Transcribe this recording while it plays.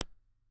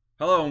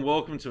Hello and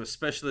welcome to a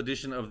special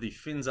edition of the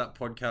Fins Up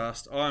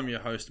podcast. I'm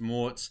your host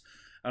Morts,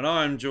 and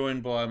I'm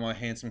joined by my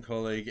handsome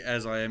colleague,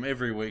 as I am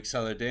every week.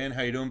 Hello Dan,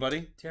 how you doing,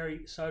 buddy?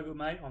 Terry, so good,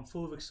 mate. I'm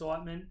full of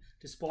excitement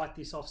despite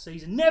this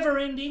off-season. Never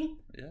ending.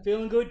 Yeah.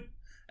 Feeling good.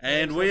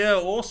 And we are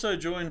also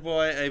joined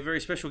by a very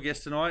special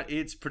guest tonight.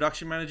 It's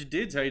production manager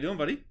Dids. How you doing,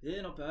 buddy?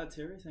 Yeah, not bad,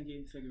 Terry. Thank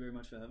you very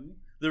much for having me.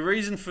 The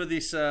reason for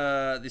this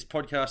this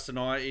podcast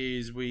tonight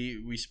is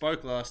we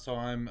spoke last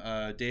time.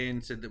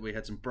 Dan said that we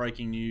had some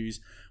breaking news.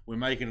 We're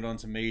making it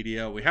onto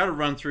media. We had a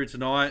run through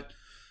tonight.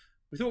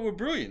 We thought we were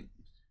brilliant.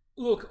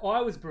 Look,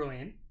 I was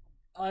brilliant.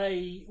 At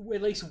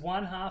least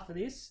one half of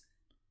this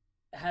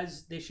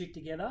has their shit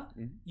together.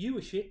 Mm-hmm. You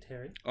were shit,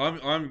 Terry.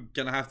 I'm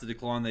gonna have to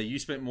decline there. You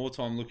spent more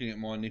time looking at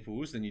my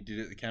nipples than you did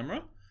at the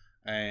camera,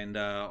 and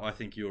I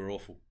think you were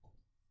awful.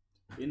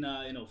 In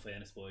all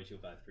fairness, boys, you're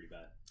both pretty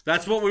bad.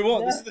 That's what we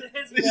want. That's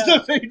This is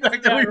the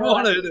feedback that we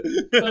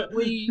wanted. But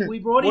we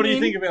brought him in. What do you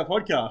think of our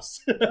podcast?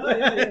 Oh,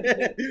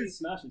 yeah. He's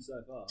smashing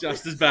so far.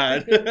 Just as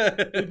bad.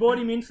 We brought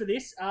him in for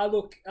this.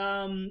 Look,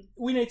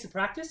 we need some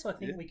practice. I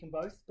think we can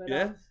both. But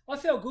Yeah. I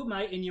felt good,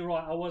 mate. And you're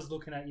right. I was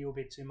looking at you a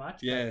bit too much.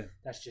 But Yeah.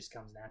 that just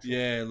comes natural.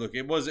 Yeah, look,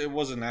 it was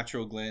a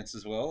natural glance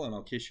as well, and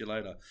I'll kiss you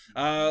later.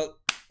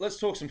 Let's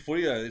talk some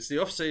footy though. It's the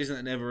off season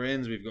that never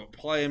ends. We've got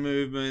player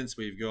movements.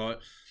 We've got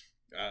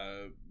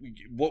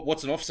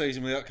what's an off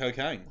season without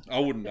cocaine? I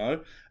wouldn't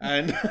know.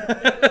 And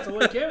That's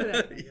all I care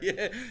about.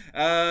 yeah,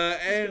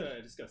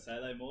 Just got to say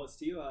though, Morts,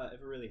 do you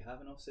ever really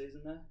have an off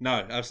season there?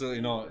 no, absolutely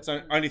not. It's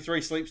only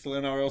 3 sleeps till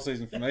NRL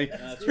season for me.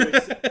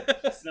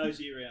 Snows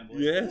year round, boys.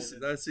 Yes,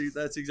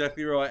 that's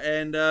exactly right.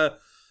 And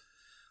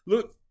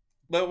look,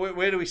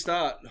 where do we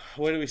start?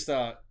 Let's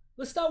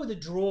start with the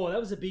draw. That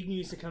was the big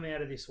news to come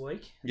out of this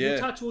week.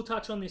 Yeah. We'll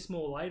touch on this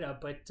more later,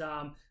 but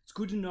it's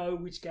good to know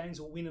which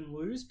games will win and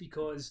lose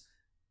because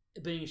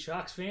being a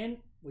Sharks fan,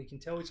 we can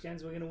tell which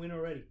games we're going to win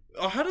already.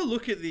 I had a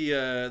look at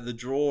the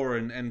draw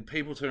and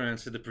people turned around and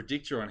said the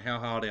predictor on how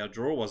hard our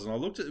draw was, and I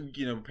looked at,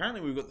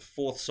 apparently we've got the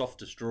 4th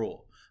softest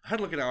draw. I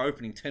had a look at our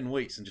opening 10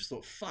 weeks and just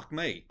thought, fuck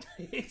me.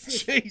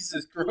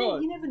 Jesus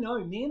Christ. You never know.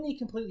 Manly are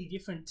completely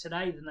different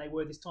today than they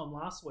were this time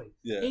last week.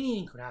 Yeah.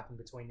 Anything could happen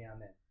between now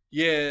and then.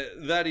 Yeah,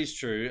 that is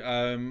true.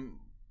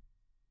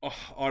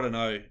 I don't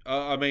know.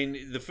 I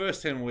mean, the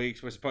first 10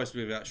 weeks were supposed to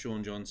be about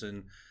Sean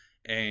Johnson,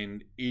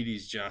 and it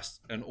is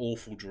just an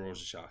awful draw as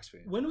a Sharks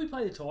fan. When do we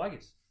play the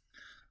Tigers?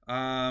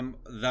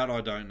 That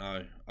I don't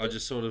know. I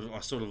sort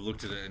of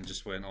looked at it and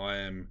just went,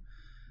 I'm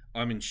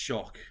in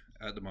shock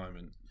at the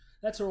moment.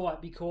 That's all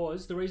right,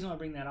 because the reason I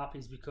bring that up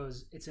is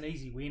because it's an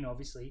easy win,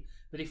 obviously.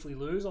 But if we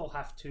lose, I'll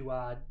have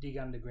to dig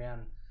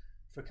underground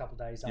for a couple of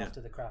days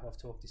after the crap I've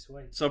talked this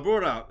week. So I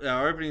brought up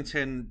our opening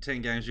 10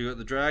 games. We've got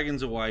the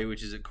Dragons away,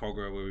 which is at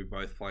Cogra, where we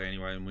both play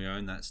anyway, and we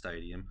own that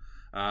stadium.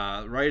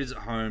 Raiders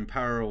at home,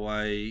 Para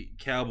away,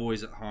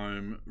 Cowboys at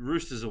home,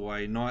 Roosters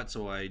away, Knights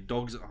away,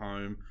 Dogs at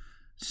home,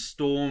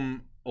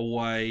 Storm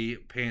away,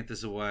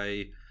 Panthers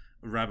away,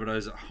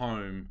 Rabbitohs at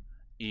home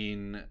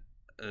in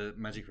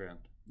Magic Round.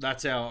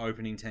 That's our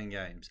opening 10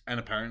 games. And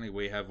apparently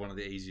we have one of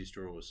the easiest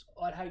draws.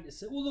 I'd hate to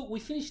say... Well, look, we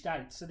finished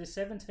 8th, so the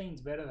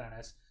 17's better than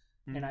us.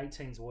 And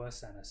 18's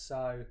worse than us.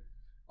 So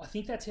I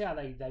think that's how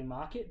they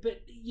mark it.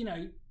 But,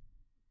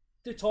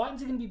 the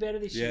Titans are going to be better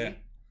this year.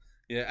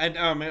 Yeah, and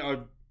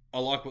I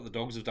like what the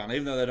Dogs have done.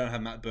 Even though they don't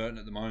have Matt Burton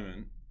at the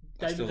moment.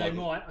 I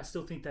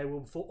still think they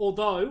will before.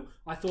 Although,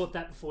 I thought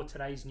that before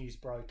today's news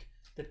broke,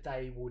 that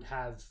they would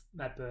have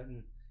Matt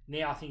Burton.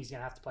 Now I think he's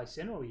going to have to play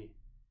centre all year.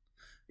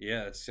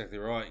 Yeah, that's exactly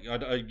right.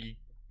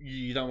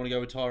 You don't want to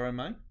go with Tyrone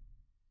May?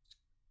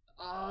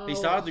 He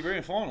started the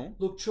grand final.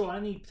 Look,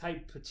 Trelawney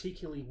played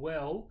particularly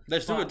well.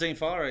 They've still got Dean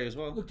Farre as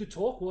well. Look, the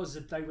talk was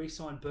that they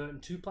re-signed Burton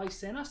to play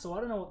centre, so I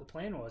don't know what the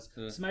plan was.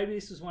 Yeah. So maybe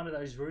this was one of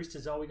those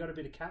Roosters, we got a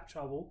bit of cap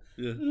trouble.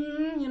 Yeah.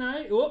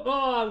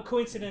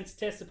 Coincidence,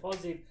 tested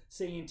positive,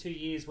 see you in 2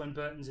 years when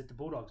Burton's at the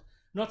Bulldogs.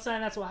 Not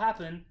saying that's what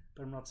happened,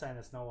 but I'm not saying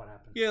that's not what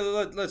happened. Yeah,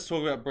 let's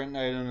talk about Brent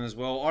Naden as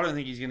well. I don't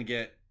think he's going to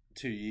get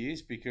 2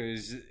 years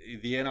because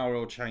the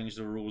NRL changed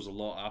the rules a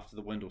lot after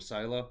the Wendell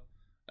Sailor.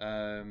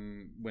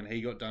 When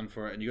he got done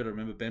for it, and you got to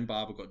remember Ben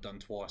Barber got done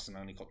twice and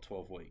only got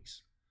 12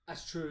 weeks.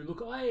 That's true.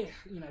 Look, I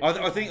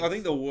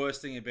think the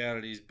worst thing about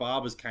it is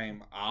Barber's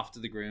came after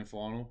the grand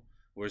final,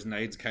 whereas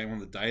Nade's came on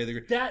the day of the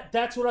grand.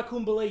 That's what I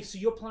couldn't believe. So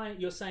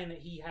you're saying that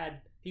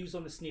he was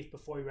on the sniff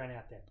before he ran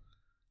out there.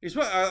 It's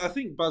what I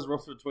think. Buzz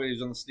Rothford tweeted he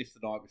was on the sniff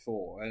the night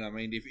before, and I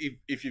mean,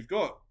 if you've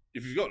got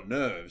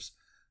nerves,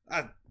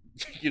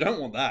 you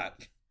don't want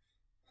that.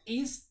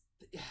 Is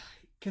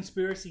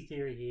conspiracy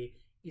theory here?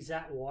 Is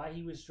that why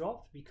he was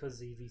dropped? Because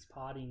of his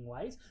partying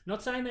ways?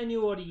 Not saying they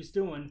knew what he was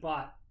doing,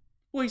 but...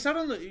 Well, he sat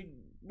on the...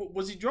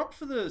 Was he dropped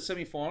for the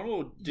semi-final,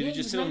 or did he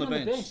just sit on the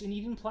bench? And he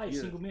didn't play a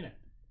single minute.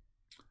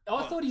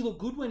 I thought he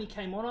looked good when he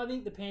came on. I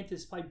think the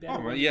Panthers played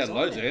better. Oh, he had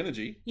loads of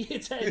energy. Yeah,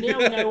 now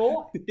we know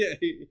all. Yeah,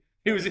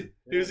 he was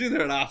in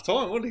there at half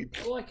time, wasn't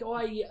he? Like,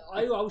 I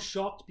was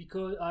shocked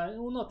because...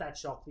 well, not that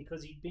shocked,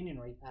 because he'd been in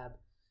rehab.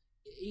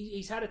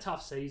 He's had a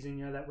tough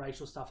season, that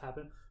racial stuff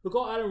happened. Look,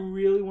 I don't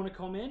really want to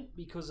comment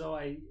because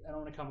I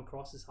don't want to come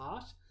across as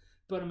harsh.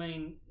 But I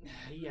mean,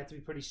 you have to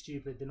be pretty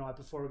stupid the night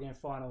before a grand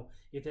final.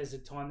 If there's a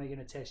time they're going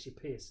to test your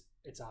piss,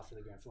 it's after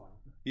the grand final.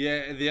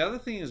 Yeah, the other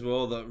thing as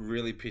well that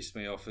really pissed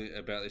me off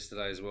about this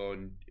today as well,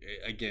 and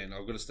again,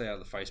 I've got to stay out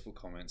of the Facebook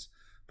comments,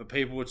 but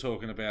people were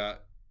talking about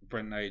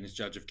Brenton Aiden's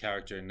judge of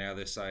character, and now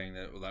they're saying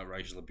that that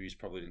racial abuse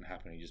probably didn't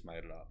happen. He just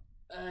made it up.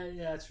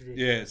 Yeah, that's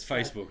ridiculous. Yeah, it's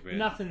Facebook, man.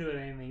 Nothing to do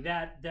with anything.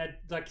 That,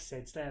 like you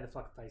said, stay out of the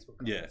fucking Facebook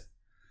comments.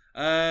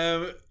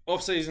 Yeah.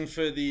 Off season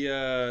for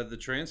the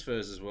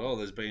transfers as well.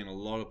 There's been a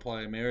lot of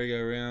player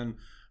merry-go-round.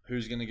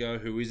 Who's going to go?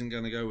 Who isn't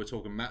going to go? We're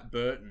talking Matt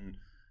Burton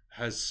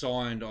has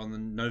signed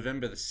on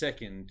November the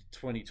 2nd,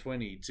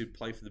 2020, to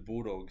play for the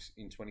Bulldogs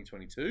in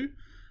 2022.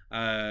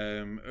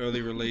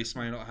 Early release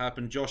may not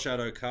happen. Josh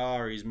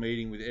Addo-Carr is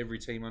meeting with every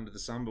team under the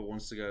sun, but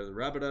wants to go to the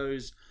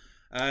Rabbitohs.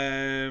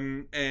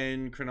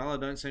 And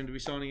Cronulla don't seem to be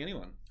signing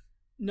anyone.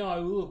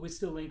 No, look, we're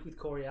still linked with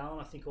Corey Allen.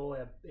 I think all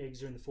our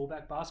eggs are in the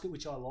fullback basket,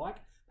 which I like.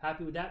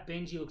 Happy with that.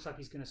 Benji looks like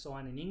he's going to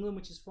sign in England,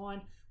 which is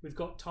fine. We've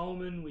got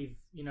Tolman. We've,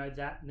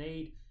 that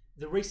need.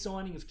 The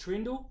re-signing of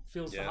Trindle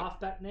fills the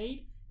halfback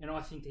need, and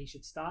I think he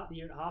should start the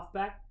year at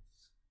halfback.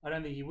 I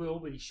don't think he will,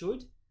 but he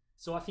should.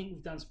 So I think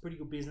we've done some pretty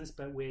good business,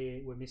 but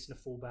we're missing a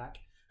fullback.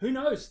 Who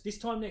knows? This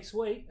time next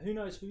week, who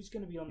knows who's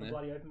going to be on the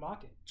bloody open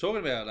market? Talking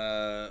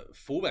about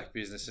fullback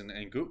business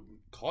and good,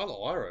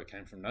 Kyle Iro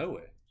came from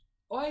nowhere.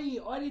 I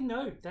didn't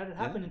know that had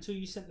happened until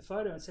you sent the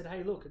photo and said,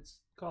 "Hey, look, it's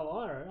Kyle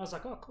Iro." And I was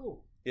like, "Oh,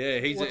 cool." Yeah,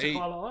 he's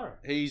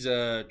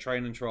a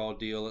train and trial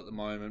deal at the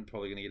moment.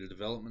 Probably going to get a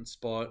development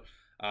spot.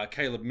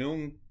 Caleb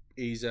Milne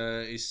is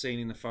seen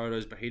in the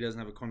photos, but he doesn't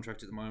have a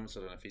contract at the moment, so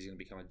I don't know if he's going to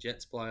become a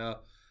Jets player.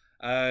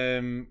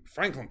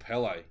 Franklin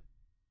Pele.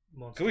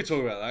 Monster. Can we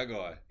talk about that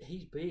guy?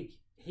 He's big.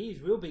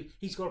 He's real big.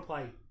 He's got to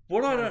play.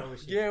 What I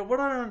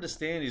don't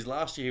understand is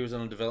last year he was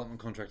on a development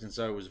contract, and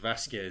so was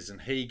Vasquez,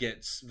 and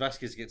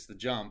Vasquez gets the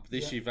jump.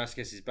 This year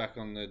Vasquez is back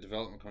on the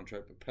development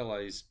contract, but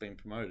Pele's been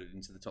promoted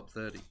into the top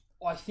 30.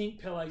 I think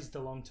Pele's the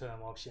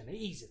long-term option.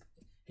 He's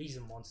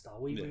a monster.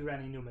 We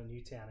ran into him at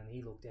Newtown, and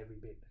he looked every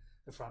bit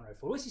the front row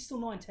forward. Is he still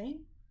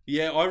 19?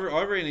 Yeah, I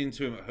ran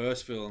into him at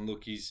Hurstville, and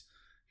look, he's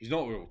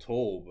not real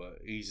tall, but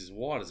he's as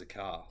wide as a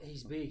car.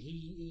 He's big.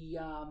 He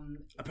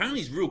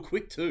apparently he's real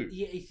quick too.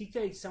 Yeah, I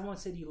think someone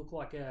said he looked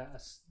like a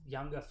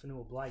younger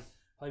Fanua Blake.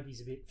 Hope he's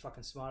a bit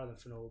fucking smarter than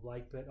Fanua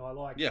Blake, but I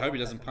like. Yeah, hope he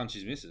doesn't punch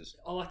his missus.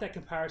 I like that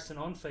comparison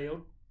on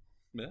field.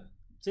 Yeah.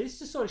 So this is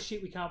the sort of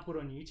shit we can't put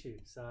on YouTube.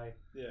 So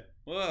yeah.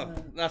 Well,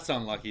 that's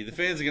unlucky. The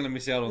fans are going to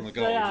miss out on the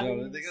goal. They're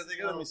going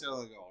to miss out on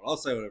the goal. I'll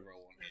say whatever I want.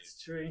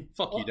 It's true.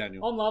 Fuck you,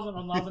 Daniel. I'm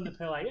loving the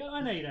Pele.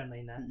 I know you don't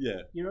mean that.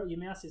 Yeah. Your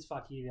mouth says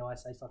fuck you. I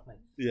say fuck me.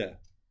 Yeah.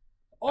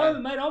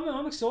 Mate,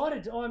 I'm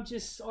excited. I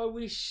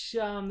wish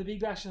the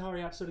Big Bash should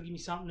hurry up, sort of give me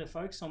something to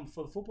focus on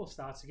before the football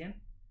starts again.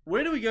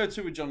 Where do we go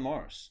to with John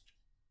Morris?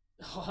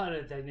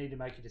 They need to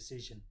make a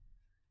decision.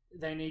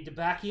 They need to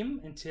back him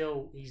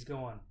until he's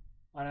gone.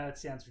 I know that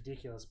sounds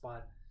ridiculous,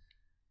 but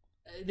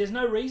there's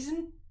no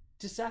reason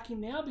to sack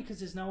him now because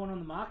there's no one on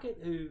the market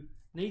who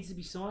needs to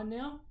be signed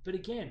now. But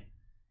again,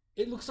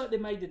 it looks like they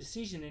made the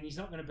decision and he's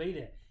not going to be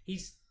there.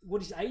 His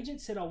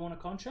agent said, "I want a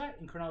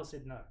contract," and Cronulla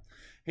said no.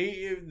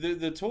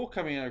 The talk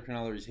coming out of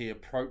Cronulla is he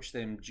approached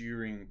them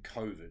during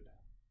COVID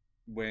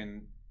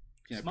when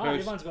smart.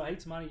 Everyone's got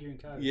heaps of money during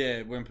COVID.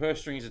 Yeah, when purse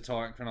strings are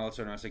tight, Cronulla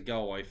turned around and said,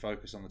 "Go away,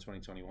 focus on the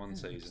 2021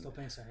 season." Stop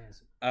being so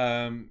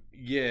handsome.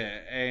 Yeah,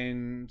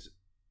 and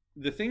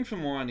the thing for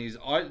mine is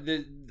I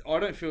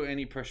don't feel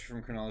any pressure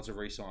from Cronulla to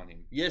re-sign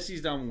him. Yes,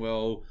 he's done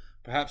well.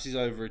 Perhaps he's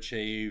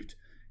overachieved.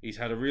 He's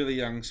had a really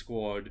young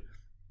squad.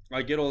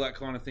 I get all that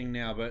kind of thing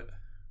now, but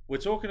we're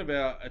talking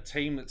about a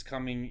team that's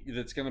going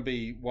to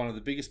be one of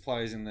the biggest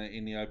players in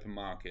the open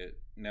market.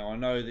 Now, I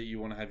know that you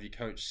want to have your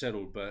coach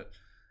settled, but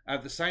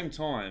at the same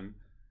time,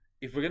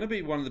 if we're going to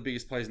be one of the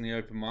biggest players in the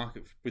open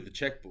market with the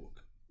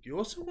checkbook, you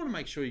also want to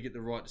make sure you get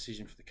the right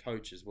decision for the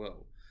coach as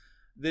well.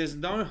 There's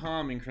no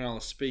harm in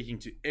Cronulla speaking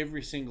to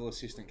every single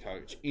assistant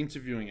coach,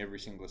 interviewing every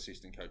single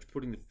assistant coach,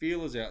 putting the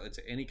feelers out there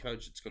to any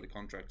coach that's got a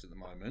contract at the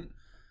moment,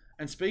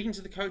 and speaking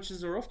to the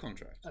coaches that are off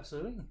contract.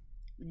 Absolutely.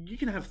 You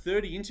can have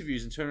 30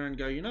 interviews and turn around and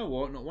go, you know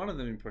what, not one of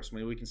them impressed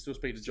me. We can still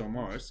speak to John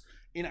Morris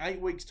in 8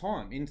 weeks'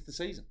 time into the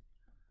season.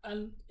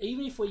 And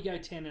even if we go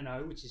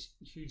 10-0, which is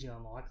hugely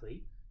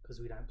unlikely because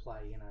we don't play,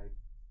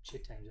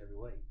 shit teams every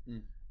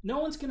week, no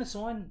one's going to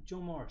sign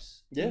John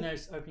Morris in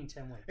those opening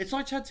 10 weeks. It's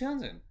like Chad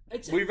Townsend.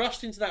 We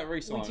rushed into that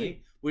re-signing.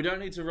 We don't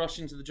need to rush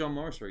into the John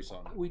Morris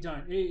re-signing. We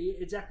don't.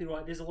 Exactly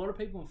right. There's a lot of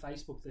people on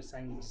Facebook that are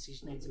saying the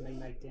decision needs to be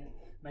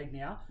made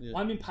now. Yeah.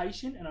 I'm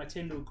impatient and I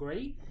tend to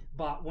agree,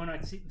 but when I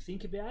sit and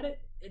think about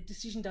it, a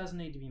decision doesn't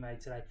need to be made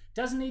today. It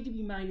doesn't need to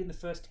be made in the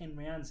first 10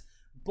 rounds.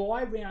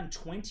 By round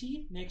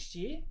 20 next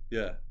year,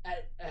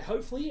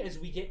 hopefully as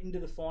we get into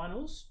the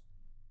finals,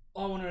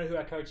 I want to know who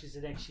our coach is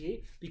the next year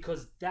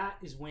because that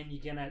is when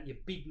your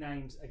big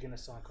names are gonna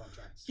sign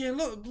contracts. Yeah,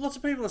 look, lots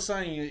of people are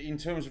saying in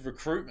terms of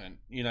recruitment,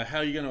 how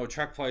are you going to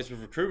attract players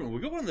with recruitment?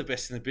 We've got one of the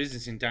best in the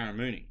business in Darren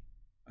Mooney.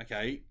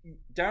 Okay,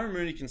 Darren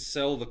Mooney can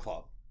sell the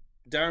club.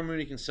 Darren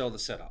Mooney can sell the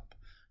setup.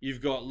 You've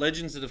got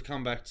legends that have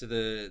come back to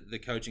the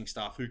coaching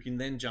staff who can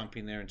then jump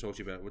in there and talk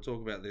to you about it. We'll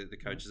talk about the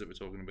coaches that we're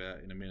talking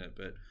about in a minute,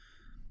 but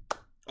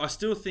I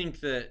still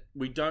think that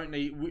we don't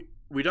need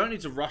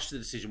to rush the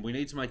decision. We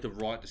need to make the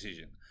right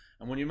decision.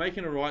 And when you're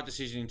making a right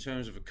decision in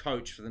terms of a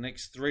coach for the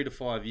next 3 to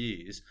 5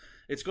 years,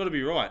 it's got to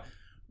be right.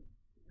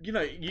 You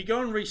know, you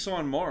go and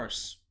re-sign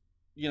Morris,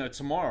 you know,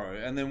 tomorrow,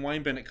 and then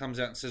Wayne Bennett comes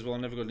out and says, "Well, I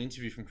never got an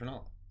interview from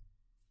Cronulla."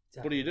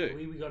 Exactly. What do you do?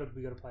 We got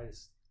to play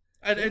this.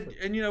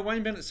 And you know,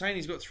 Wayne Bennett's saying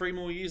he's got 3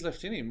 more years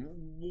left in him.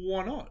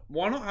 Why not?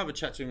 Why not have a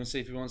chat to him and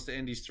see if he wants to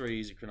end his 3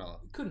 years at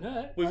Cronulla? It couldn't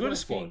hurt. We've got a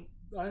squad.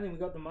 I don't think we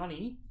got the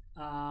money,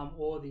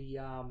 or the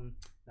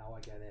no, I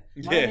won't go there.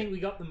 Yeah. I don't think we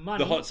got the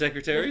money. The hot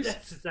secretaries.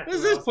 That's exactly.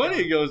 There's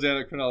plenty of girls down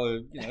at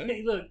Cronulla.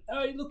 You know.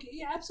 Look,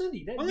 yeah,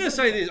 absolutely. I'm going to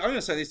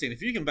say this, Dean.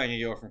 If you can bang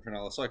a girl from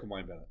Cronulla, so can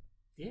Wayne Bennett.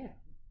 Yeah.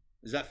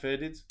 Is that fair,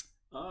 Dids?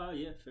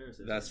 Yeah, fair.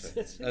 That's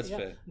fair. That's yeah.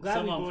 fair. I'm glad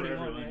Someone we for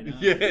brought him on, everyone.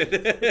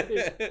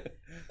 man.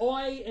 Yeah.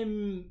 I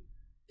am.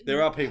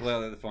 There are people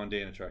out there that find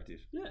Dean attractive.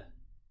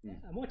 Yeah.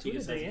 I might He Twitter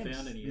just hasn't DMs.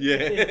 found any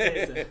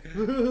yet.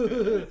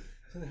 Yeah.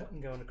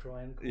 I'm going to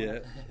cry in the Yeah.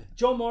 corner.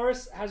 John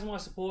Morris has my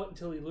support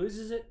until he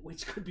loses it,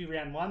 which could be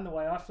round 1, the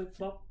way I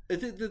flip-flop.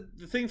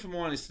 The thing for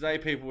mine is today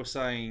people were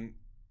saying,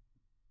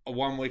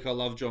 1 week I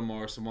love John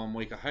Morris and 1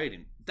 week I hate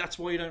him. That's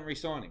why you don't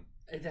re-sign him.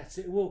 That's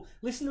it. Well,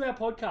 listen to our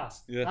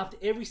podcast. Yeah. After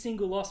every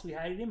single loss, we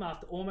hated him.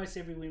 After almost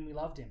every win, we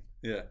loved him.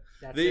 Yeah.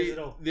 That says it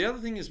all. The other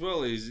thing as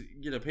well is,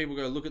 you know, people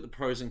go look at the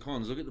pros and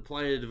cons, look at the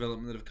player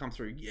development that have come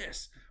through.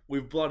 Yes,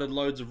 we've blooded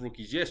loads of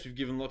rookies. Yes, we've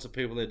given lots of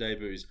people their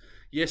debuts.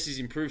 Yes, he's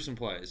improved some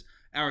players.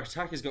 Our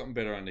attack has gotten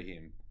better under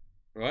him,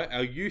 right?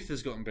 Our youth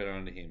has gotten better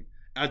under him.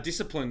 Our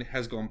discipline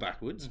has gone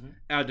backwards. Mm-hmm.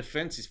 Our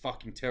defense is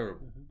fucking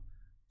terrible. Mm-hmm.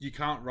 You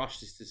can't rush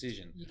this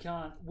decision. You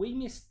can't. We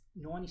missed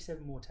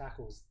 97 more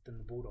tackles than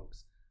the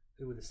Bulldogs,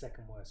 who were the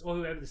second worst, or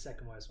whoever the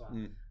second worst were.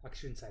 I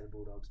shouldn't say the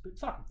Bulldogs, but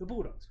fuck 'em, the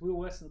Bulldogs. We were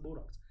worse than the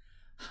Bulldogs.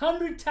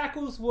 100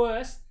 tackles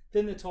worse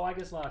than the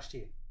Tigers last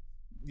year.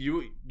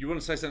 You want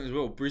to say something as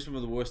well? Brisbane were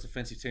the worst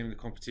defensive team in the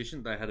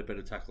competition. They had a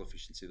better tackle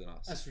efficiency than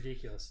us. That's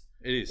ridiculous.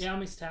 It is. Our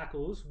missed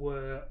tackles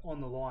were on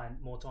the line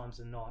more times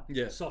than not.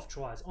 Yeah. Soft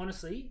tries.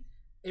 Honestly,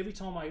 every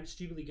time I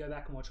stupidly go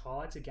back and watch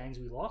highlights of games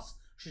we lost,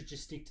 should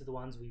just stick to the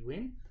ones we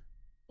win.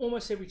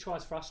 Almost every try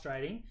is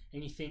frustrating,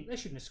 and you think they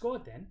shouldn't have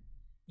scored then.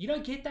 You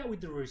don't get that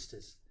with the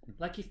Roosters.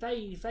 Like if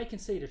they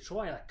concede a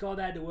try, like God,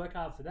 they had to work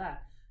hard for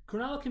that.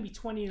 Cronulla can be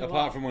 20 in a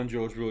Apart from when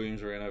George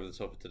Williams ran over the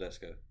top of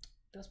Tedesco.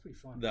 That's pretty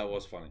funny. That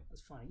was funny.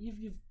 That's funny.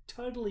 You've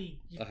totally.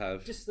 I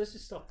have. Let's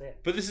just stop there.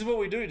 But this is what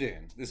we do,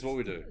 Dan. This is what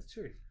we do. That's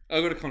true.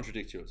 I've got to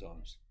contradict you at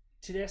times.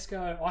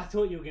 Tedesco, I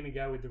thought you were going to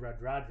go with the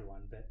Radradra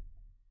one, but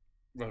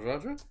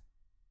Radradra?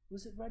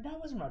 was it? No, it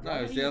wasn't Radradra. No,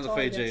 it's He the other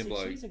retired Fijian about 6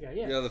 bloke. years ago,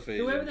 yeah. The other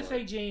Fijian Whoever bloke. the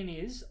Fijian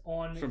is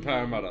on From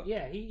Parramatta.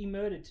 Yeah, he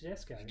murdered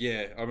Tedesco.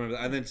 Yeah, I remember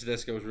that. And then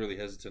Tedesco was really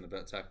hesitant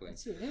about tackling.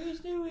 That's it.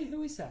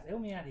 Who is that?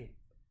 Help me out here.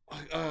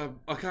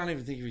 I can't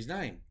even think of his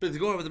name. But the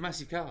guy with the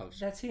massive calves.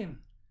 That's him.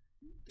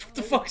 What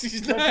the fuck's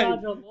his name?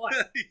 Radradra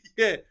Light.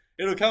 Yeah,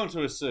 it'll come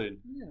to us soon.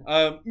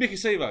 Yeah. Mika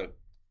Sivo.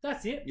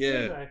 That's it. Yeah,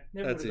 Sivo.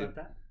 Never that's would have it.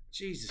 got that.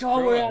 Jesus God,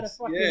 Christ. we're out of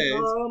fucking. Yeah,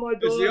 oh my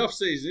god. it's the off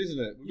season, isn't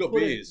it? We've got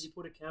beers. You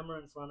put a camera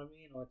in front of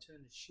me and I turn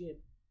to shit.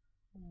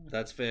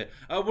 That's fair.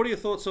 What are your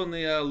thoughts on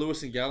the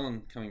Lewis and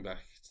Gallen coming back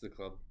to the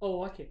club?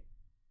 Oh, I like it.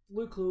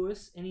 Luke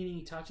Lewis, anything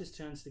he touches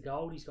turns to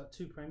gold. He's got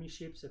 2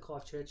 premierships, a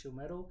Clive Churchill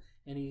medal,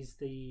 and he's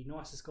the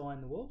nicest guy in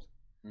the world.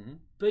 Mm-hmm.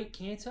 Beat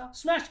Cantor,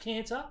 smashed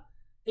Cantor,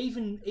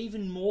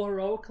 even more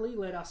heroically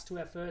led us to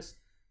our first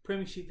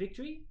premiership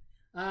victory.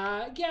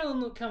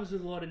 Gallen comes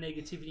with a lot of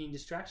negativity and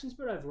distractions,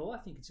 but overall I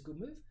think it's a good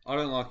move. I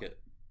don't like it.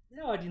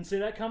 No, I didn't see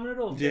that coming at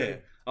all. Yeah,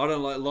 I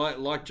don't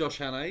like Josh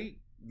Hannay,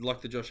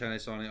 like the Josh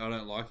Hannay signing. I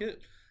don't like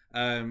it.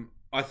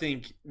 I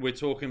think we're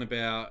talking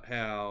about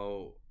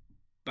how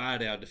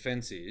bad our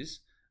defence is,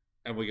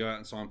 and we go out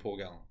and sign Paul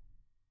Gallen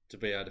to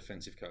be our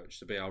defensive coach,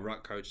 to be our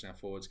ruck coach and our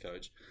forwards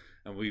coach,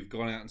 and we've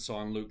gone out and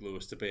signed Luke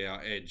Lewis to be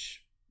our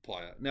edge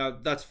player. Now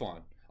that's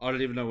fine. I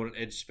don't even know what an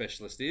edge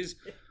specialist is.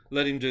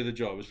 Let him do the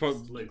job. It's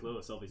probably Luke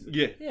Lewis, obviously.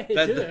 yeah.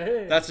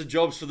 Yeah. That's the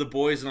jobs for the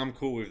boys, and I'm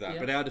cool with that. Yeah.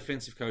 But our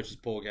defensive coach is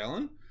Paul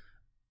Gallen.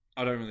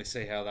 I don't really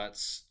see how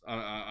that's.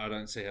 I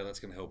don't see how that's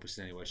going to help us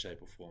in any way, shape,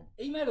 or form.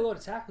 He made a lot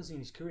of tackles in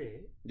his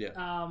career. Yeah.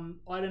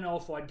 I don't know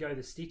if I'd go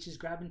the stitches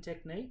grabbing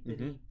technique that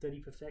Mm-hmm. he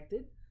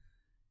perfected,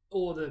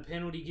 or the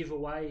penalty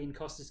giveaway in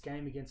Costa's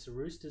game against the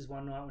Roosters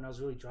one night when I was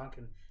really drunk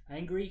and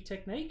angry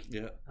technique.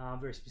 Yeah.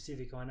 Very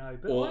specific, I know.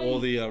 But Or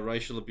the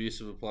racial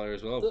abuse of a player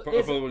as well. Look, I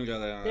probably wouldn't go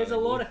there. there's a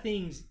lot of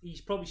things he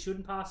probably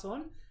shouldn't pass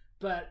on.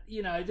 But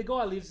you know, the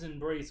guy lives and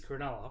breathes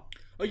Cronulla.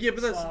 Oh yeah,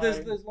 but So-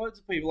 there's loads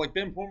of people like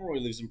Ben Pomeroy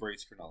lives and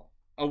breathes Cronulla.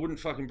 I wouldn't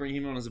fucking bring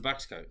him on as a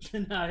backs coach.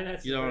 No,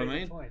 that's You know a what I very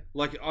mean? good point.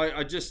 Like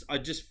I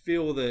just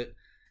feel that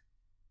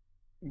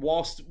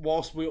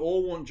whilst we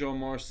all want John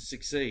Morris to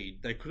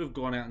succeed, they could have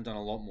gone out and done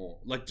a lot more.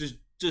 Like does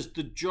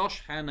the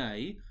Josh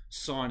Hannay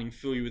signing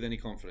fill you with any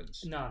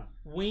confidence? None.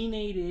 We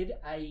needed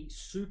a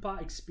super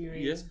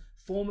experienced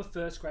former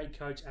first grade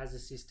coach as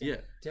assistant Yeah,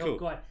 to help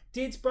cool. guide.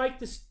 Dids break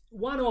this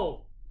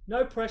 1-1.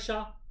 No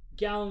pressure.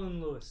 Gallen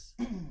and Lewis.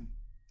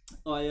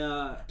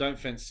 Don't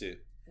fence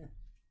sit.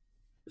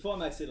 If I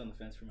may sit on the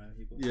fence for a moment,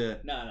 people. Yeah.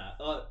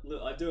 No.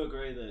 Look, I do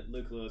agree that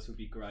Luke Lewis would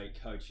be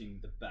great coaching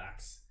the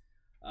backs.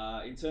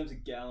 In terms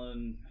of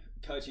Gallen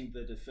coaching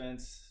the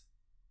defence,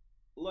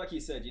 like you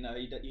said, you know,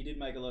 he did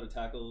make a lot of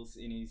tackles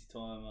in his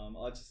time.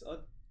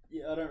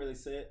 I don't really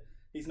see it.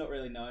 He's not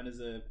really known as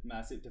a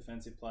massive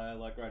defensive player,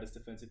 like greatest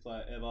defensive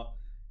player ever.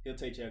 He'll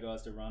teach our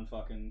guys to run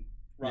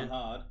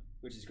hard,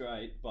 which is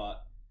great,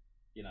 but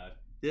you know,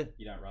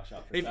 you don't rush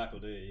up for a tackle,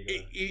 do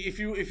you? If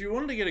you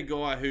wanted to get a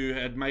guy who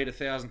had made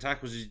 1,000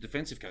 tackles as your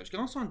defensive coach, go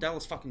and sign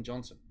Dallas fucking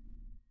Johnson.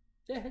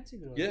 Yeah, that's a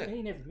good idea.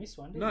 He never missed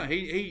one, did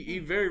he? He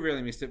very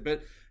rarely missed it.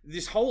 But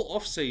this whole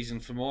off-season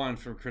for mine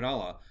from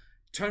Cronulla,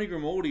 Tony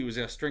Grimaldi was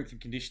our strength and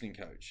conditioning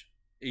coach.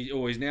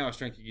 He's now a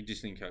strength and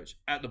conditioning coach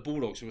at the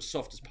Bulldogs, who was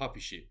soft as puppy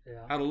shit.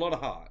 Yeah. Had a lot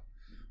of heart.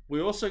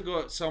 We also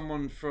got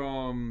someone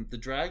from the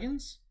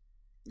Dragons,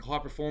 high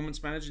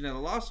performance manager. Now, the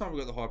last time we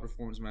got the high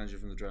performance manager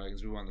from the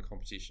Dragons, we won the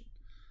competition.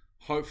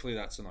 Hopefully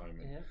that's an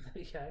omen.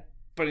 Yeah, okay.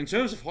 But in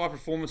terms of high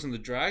performance in the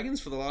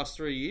Dragons for the last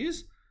 3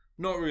 years,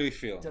 not really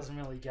feeling. It doesn't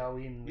really go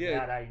in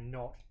without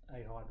not a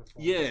high performance.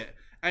 Yeah.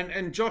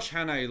 And Josh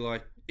Hannay,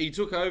 like, he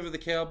took over the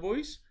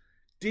Cowboys,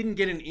 didn't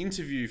get an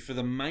interview for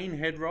the main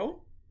head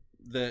role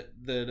that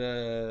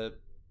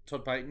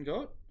Todd Payton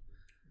got.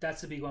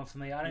 That's a big one for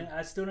me.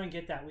 I still don't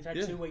get that. We've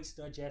had 2 weeks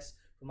to digest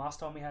from last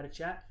time we had a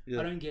chat. Yeah.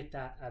 I don't get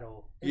that at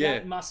all.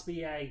 That must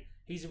be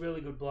he's a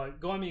really good bloke.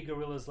 Guy Me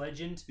Gorilla's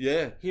legend.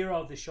 Yeah.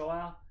 Hero of the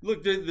Shire.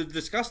 Look, the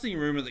disgusting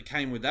rumour that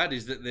came with that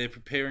is that they're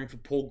preparing for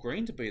Paul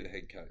Green to be the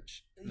head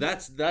coach.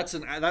 That's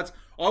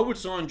I would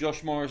sign John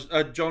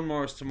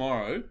Morris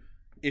tomorrow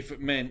if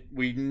it meant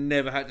we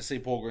never had to see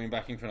Paul Green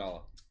back in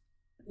Cronulla.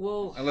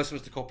 Well, unless it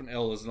was to cop an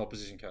L as an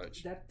opposition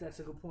coach. That's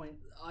a good point.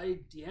 I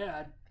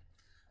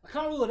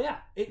can't rule it out.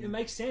 It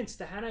makes sense.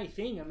 The Hannay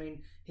thing. I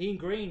mean, he and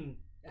Green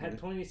had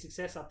plenty of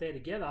success up there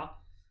together.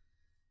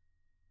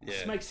 Yeah.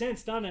 It makes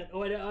sense, doesn't it?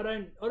 I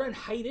don't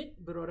hate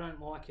it, but I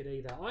don't like it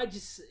either.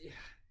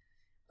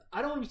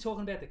 I don't want to be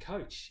talking about the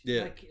coach.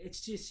 Yeah. Like,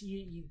 it's just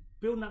you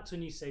building up to a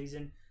new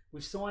season.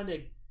 We've signed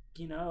a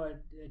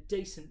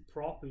decent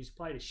prop who's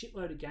played a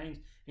shitload of games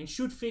and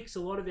should fix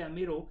a lot of our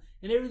middle,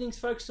 and everything's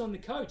focused on the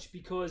coach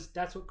because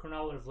that's what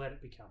Cronulla have let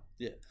it become.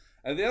 Yeah.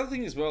 And the other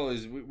thing as well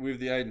is with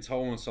the Aiden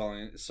Tolman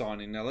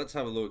signing. Now let's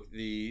have a look.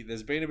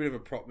 There's been a bit of a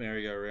prop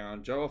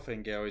merry-go-round. Joel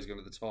Fengaui's gone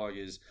to the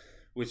Tigers,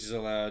 which has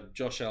allowed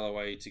Josh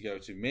Alloway to go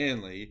to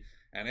Manly,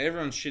 and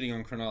everyone's shitting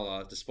on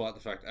Cronulla despite the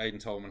fact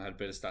Aiden Tolman had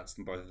better stats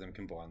than both of them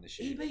combined this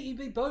year. He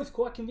beat both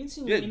quite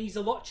convincingly, and he's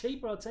a lot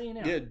cheaper, I'll tell you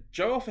now. Yeah,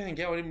 Joel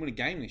Fangawa didn't win a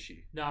game this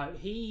year. No,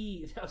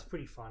 that was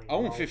pretty funny.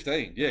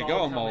 0-15. Yeah, go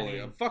on,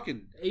 Molly.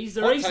 He's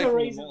the reason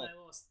they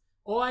lost.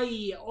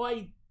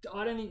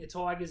 I don't think the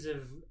Tigers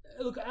have...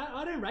 Look,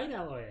 I don't rate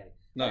Alloway.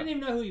 No. I didn't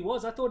even know who he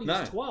was. I thought he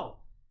was 12.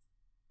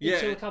 Yeah,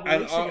 until a couple of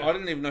weeks ago. I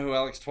didn't even know who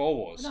Alex Twal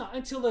was. No,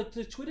 until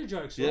the Twitter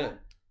jokes, right?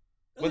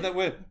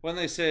 When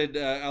they said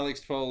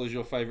Alex Twal is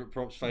your favourite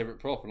prop's favourite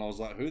prop, and I was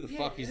like, who the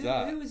fuck is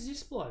that? Who is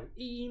this bloke?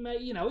 He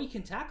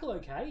can tackle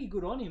okay,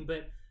 good on him,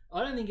 but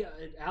I don't think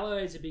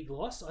Alloway is a big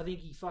loss. I think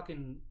he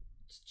fucking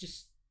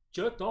just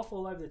jerked off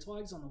all over the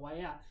Tigers on the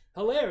way out.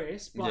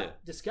 Hilarious,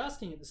 but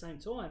disgusting at the same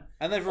time.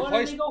 And they've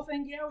replaced... I don't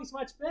think Offengawi's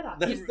much better.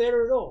 He's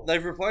better at all.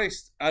 They've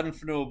replaced Adam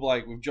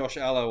Fanua-Blake with Josh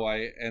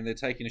Alloway, and they're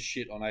taking a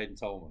shit on Aiden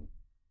Tolman.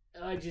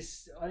 I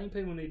think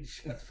people need to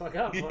shut the fuck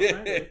up.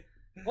 Frankly.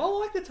 I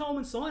like the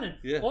Tolman signing.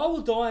 Yeah. I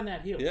will die on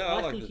that hill. Yeah,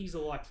 I think he's a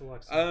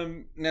like-for-like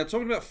signing. Now,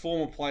 talking about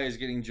former players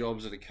getting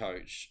jobs at a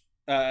coach,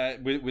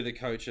 with a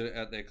coach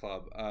at their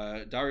club,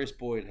 Darius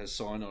Boyd has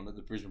signed on at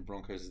the Brisbane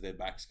Broncos as their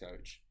backs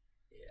coach.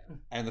 Yeah.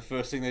 And the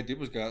first thing they did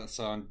was go out and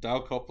sign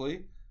Dale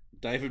Copley,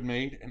 David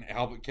Mead, and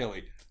Albert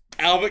Kelly.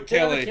 Albert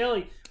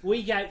Kelly.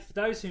 We gave, for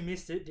those who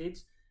missed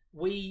it,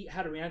 we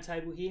had a round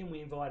table here and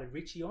we invited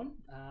Richie on.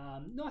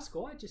 Nice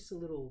guy, just a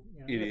little...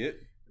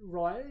 idiot.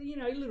 Right,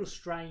 a little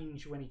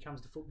strange when he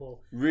comes to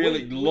football.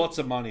 Really, lots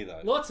of money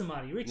though. Lots of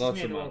money. Rich's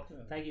man of well.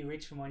 Thank you,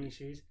 Rich, for my new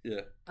shoes.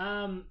 Yeah.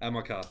 And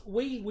my car.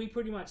 We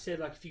pretty much said,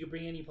 like, if you could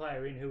bring any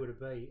player in, who would it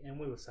be? And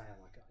we were saying,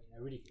 like,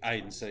 ridiculous.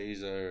 Aiden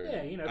Caesar.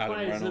 Yeah, Adam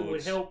players Reynolds. That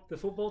would help the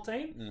football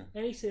team. Yeah.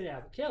 And he said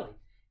Albert Kelly.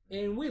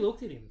 And we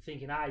looked at him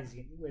thinking,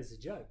 where's the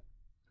joke?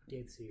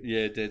 Dead serious.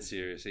 Yeah, dead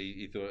serious.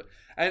 He thought,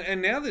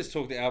 and now there's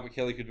talk that Albert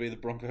Kelly could be the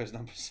Broncos'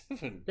 number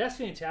 7. That's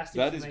fantastic.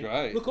 That is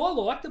great. Look, I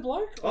like the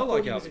bloke. I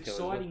like he was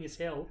exciting as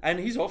hell. And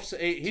his off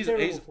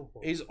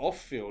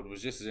field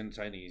was just as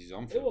entertaining as his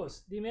on field. It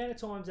was. The amount of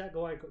times that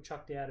guy got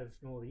chucked out of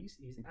Northies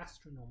is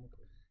astronomical.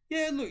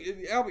 Yeah, look,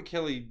 Albert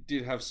Kelly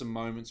did have some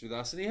moments with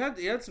us, and he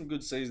had some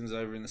good seasons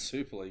over in the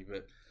Super League.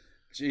 But,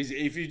 geez,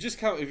 if you just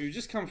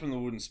come from the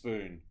wooden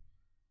spoon.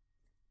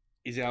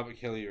 Is Albert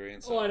Kelly your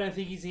answer? Oh, I don't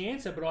think he's the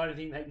answer, but I don't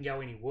think they can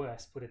go any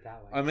worse. Put it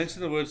that way. I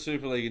mentioned the word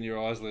Super League, and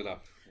your eyes lit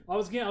up. I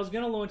was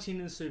gonna launch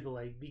into the Super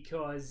League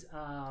because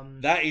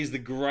that is the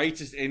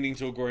greatest ending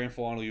to a grand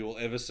final you will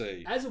ever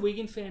see. As a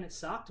Wigan fan, it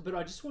sucked, but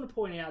I just want to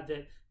point out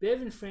that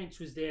Bevan French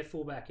was their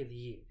fullback of the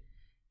year.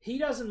 He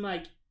doesn't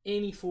make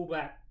any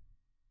fullback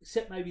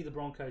except maybe the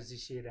Broncos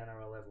this year at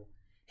NRL level.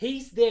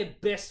 He's their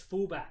best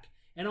fullback.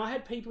 And I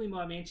had people in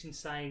my mention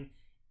saying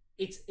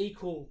it's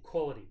equal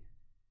quality.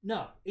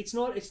 No, it's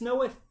not. It's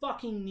nowhere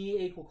fucking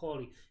near equal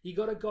quality. You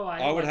got a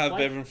guy. I would have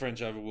Blake- Bevan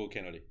French over Will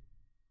Kennedy.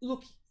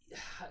 Look,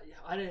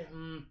 I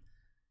don't.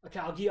 Okay,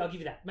 I'll give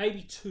you that.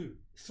 Maybe 2,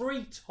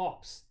 3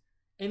 tops,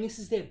 and this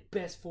is their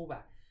best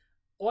fullback.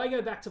 I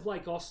go back to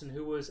Blake Austin,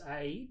 who was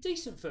a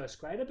decent first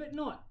grader, but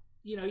not.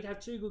 You know, he'd have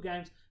 2 good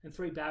games and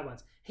 3 bad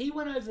ones. He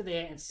went over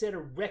there and set a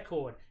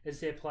record as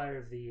their player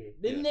of the year.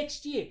 Then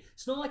next year,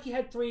 it's not like he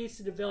had 3 years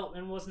to develop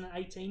and wasn't an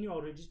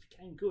 18-year-old who just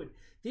became good.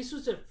 This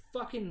was a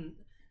fucking...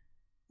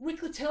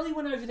 Rick Latelli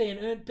went over there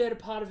and earned better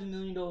part of $1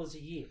 million a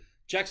year.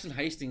 Jackson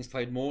Hastings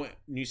played more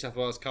New South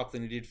Wales Cup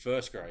than he did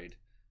first grade,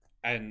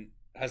 and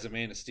has a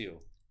man of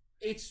steel.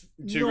 It's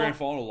 2 grand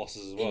final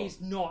losses as well. It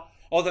is not.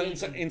 Although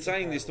in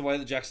saying this, the way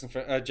that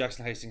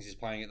Jackson Hastings is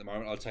playing at the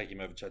moment, I'd take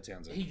him over Chad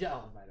Townsend. He does.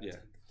 Oh, mate, Yeah.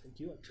 Thank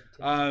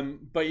you.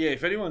 But yeah,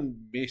 if anyone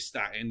missed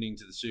that ending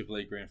to the Super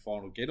League Grand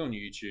Final, get on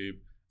YouTube,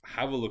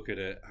 have a look at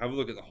it, have a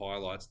look at the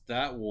highlights.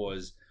 That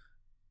was,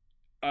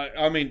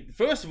 I mean,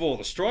 first of all,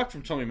 the strike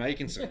from Tommy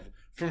Makinson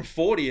from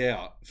 40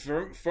 out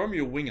from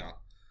your winger,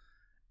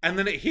 and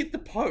then it hit the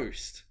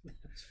post.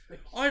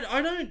 I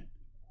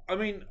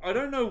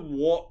don't know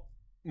what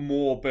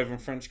more Bevan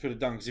French could have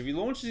done, because if he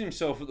launches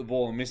himself at the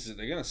ball and misses it,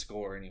 they're going to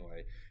score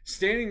anyway.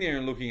 Standing there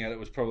and looking at it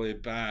was probably a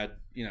bad,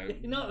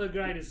 not the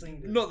greatest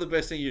thing. Not the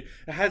best thing. It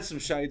had some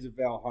shades of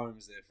Val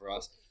Holmes there for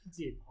us. It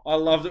did. I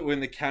loved it when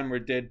the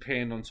camera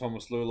deadpanned on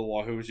Thomas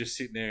Lulawa, who was just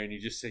sitting there, and you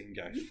just see him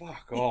go,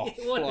 "Fuck off!"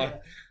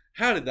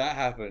 How did that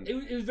happen?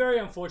 It was very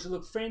unfortunate.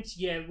 Look, French,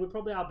 we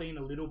probably are being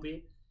a little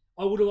bit.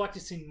 I would have liked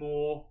to see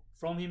more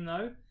from him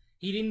though.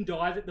 He didn't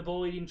dive at the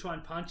ball. He didn't try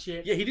and punch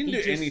it. Yeah, he didn't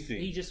do anything.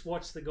 He just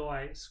watched the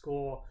guy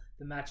score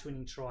the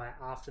match-winning try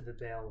after the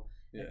bell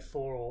at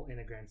 4-4 in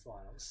a grand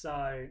final.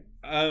 So,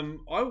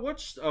 I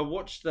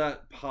watched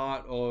that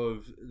part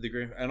of the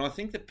grand, and I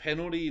think the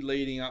penalty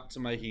leading up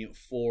to making it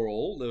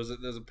 4-4, there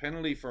was a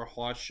penalty for a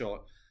high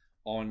shot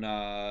on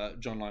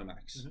John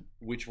Lomax,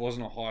 which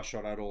wasn't a high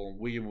shot at all.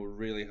 Wigan were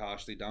really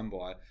harshly done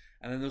by,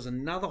 and then there was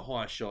another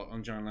high shot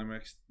on John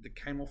Lomax that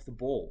came off the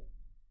ball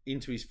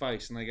into his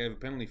face, and they gave a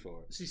penalty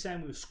for it. So you're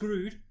saying we were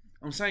screwed?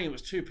 I'm saying it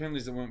was 2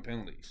 penalties that weren't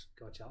penalties.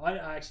 Gotcha.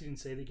 I actually didn't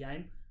see the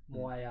game.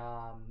 My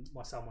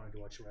son wanted to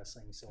watch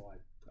wrestling, so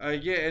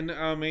and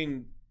I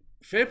mean,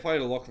 fair play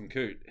to Lachlan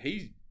Coote.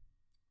 He's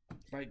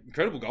an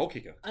incredible goal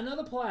kicker.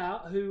 Another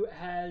player who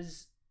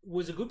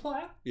was a good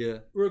player. Yeah.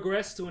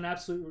 Regressed to an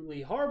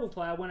absolutely horrible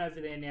player. Went over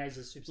there, now he's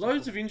a superstar.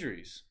 Loads of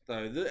injuries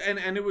though,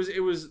 and it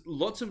was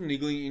lots of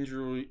niggling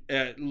injuries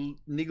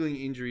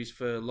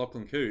for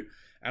Lachlan Coote.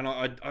 And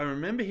I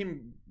remember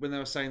him when they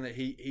were saying that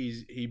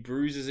he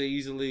bruises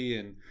easily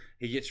and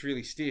he gets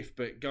really stiff.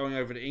 But going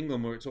over to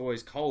England where it's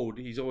always cold,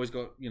 he's always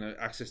got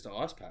access to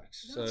ice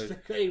packs. So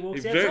he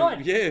walks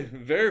outside.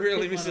 Very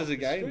rarely misses a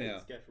game now.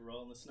 Let's go for a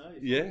roll in the snow.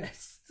 Yeah.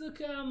 Look,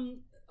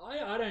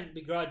 I don't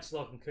begrudge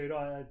Lachlan Coote.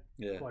 I'm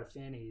quite a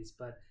fan of his,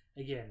 but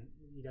again,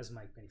 he doesn't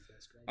make many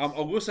first grades. I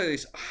will say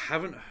this: I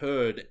haven't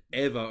heard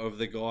ever of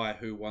the guy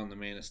who won the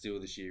Man of Steel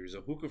this year. He's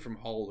a hooker from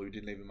Hull who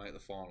didn't even make the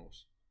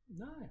finals.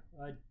 No,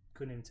 I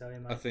couldn't even tell you,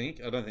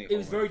 mate. I don't think it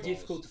was very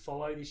difficult to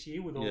follow this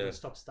year with all the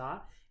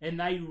stop-start, and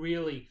they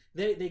really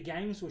their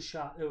games were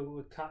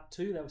cut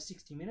too. They were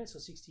 60 minutes or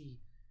 60.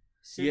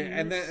 Yeah,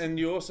 and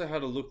you also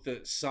had a look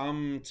that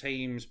some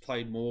teams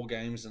played more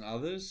games than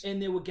others, and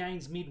there were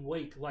games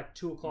midweek, like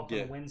 2:00 on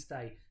a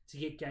Wednesday, to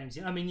get games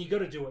in. I mean, you got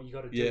to do what you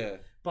got to do. Yeah.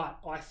 But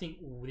I think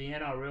the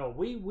NRL,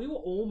 we were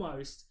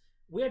almost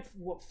we had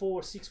 4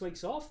 or 6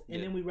 weeks off,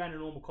 and then we ran a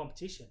normal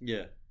competition.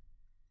 Yeah.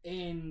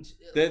 And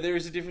there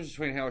is a difference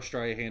between how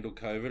Australia handled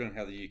COVID and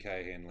how the UK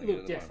are handling it.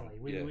 Look, definitely,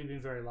 we've been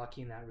very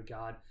lucky in that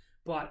regard.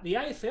 But the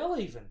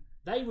AFL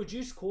they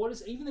reduced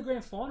quarters. Even the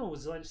grand final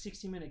was like a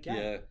 60-minute game.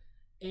 Yeah.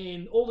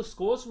 And all the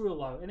scores were real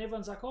low. And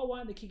everyone's like, oh, why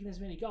aren't they kicking as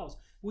many goals?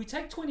 We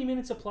take 20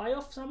 minutes to play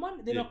off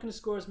someone, they're not going to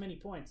score as many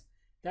points.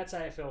 That's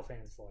AFL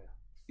fans for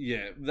you.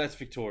 Yeah, that's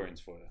Victorians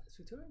for you. That's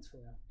Victorians for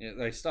you. Yeah,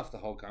 they stuffed the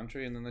whole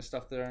country and then they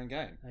stuffed their own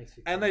game.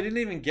 And they didn't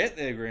even get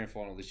their grand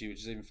final this year,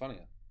 which is even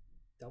funnier.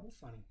 Double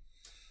funny.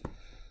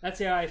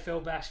 That's our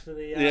AFL bash for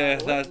the...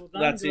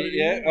 that's it,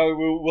 yeah.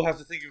 We'll have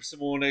to think of some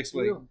more next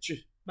week.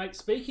 Mate,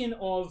 speaking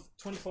of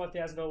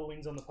 $25,000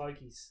 wins on the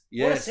pokies.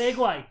 Yes.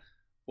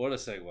 What a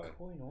segue.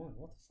 Going on,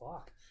 what the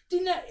fuck?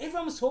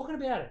 Everyone was talking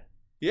about it.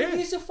 Yeah. Who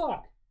gives a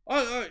fuck?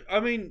 I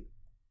mean,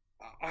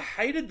 I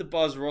hated the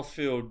Buzz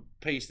Rothfield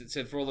piece that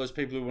said for all those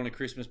people who won a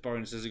Christmas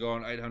bonus, there's a guy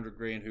on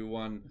 $800,000 who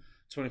won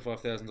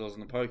 $25,000 on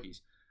the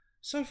pokies.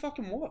 So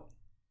fucking what?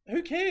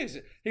 Who cares?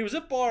 He was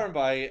at Byron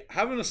Bay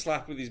having a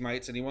slap with his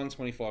mates and he won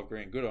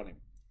 $25,000. Good on him.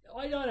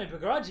 I don't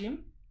begrudge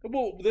him.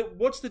 Well,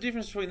 what's the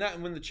difference between that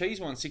and when the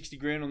Cheese won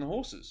 $60,000 on the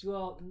horses?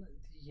 Well,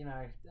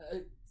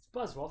 it's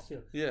Buzz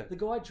Rothfield. Yeah. The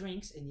guy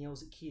drinks and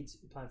yells at kids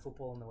playing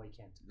football on the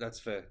weekend. That's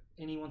fair.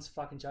 And he wants to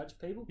fucking judge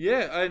people?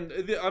 Yeah, and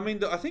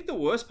I think the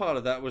worst part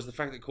of that was the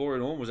fact that Corey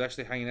Norman was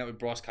actually hanging out with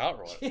Bryce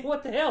Cartwright.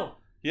 What the hell?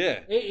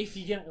 Yeah. If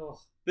you're going to...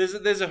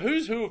 There's a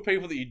who's who of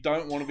people that you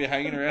don't want to be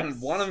hanging around,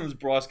 and one of them is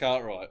Bryce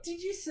Cartwright.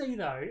 Did you see,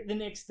 though, the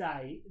next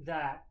day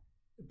that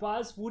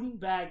Buzz wouldn't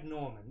bag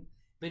Norman,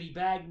 but he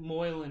bagged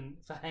Moylan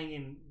for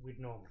hanging with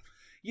Norman?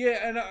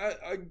 Yeah, and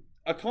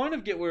I kind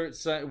of get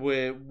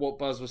where what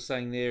Buzz was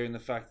saying there, in the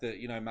fact that,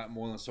 you know, Matt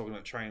Moylan's talking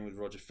about training with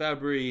Roger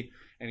Fabry,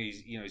 and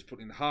he's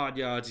putting in the hard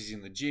yards, he's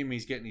in the gym,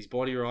 he's getting his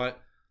body right.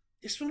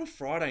 This was on a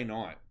Friday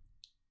night.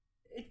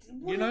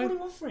 What do you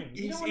want from him?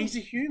 He's a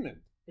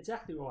human.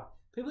 Exactly right.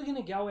 People are going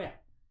to go out,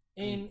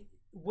 and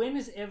when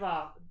is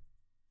ever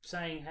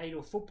saying, hey, to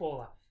a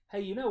footballer,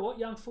 hey, you know what,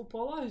 young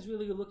footballer who's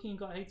really good looking and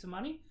got heaps of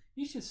money,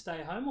 you should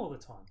stay home all the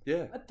time.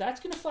 Yeah. That's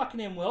going to fucking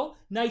end well.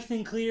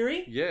 Nathan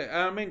Cleary.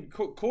 Yeah, I mean,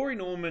 Corey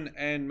Norman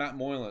and Matt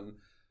Moylan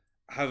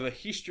have a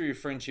history of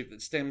friendship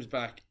that stems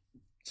back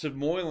to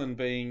Moylan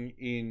being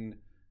in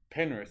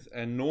Penrith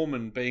and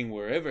Norman being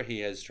wherever he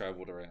has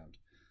travelled around.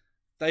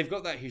 They've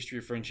got that history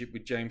of friendship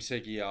with James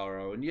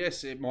Seguiaro, and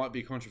yes, it might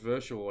be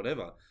controversial or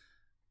whatever,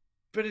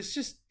 but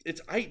it's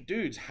 8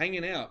 dudes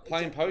hanging out,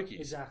 playing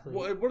pokies. Exactly.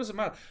 What does it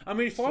matter? I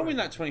mean, if I win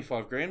that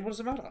 25 grand, what does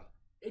it matter?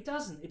 It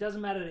doesn't. It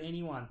doesn't matter to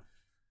anyone.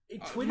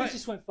 Twitter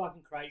just went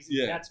fucking crazy.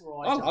 Yeah. That's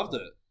where I loved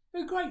it. It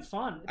was great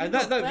fun. And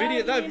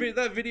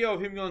that video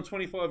of him going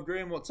 25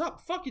 grand, what's up?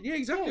 Fucking yeah,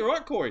 exactly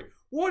right, Corey.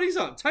 What is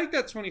up? Take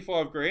that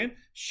 25 grand,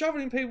 shove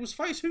it in people's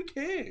face. Who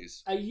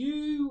cares? Are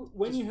you,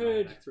 when Just you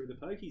heard... back through the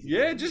pokies.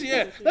 Yeah,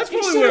 that's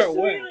probably where it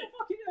went.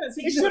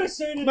 He should have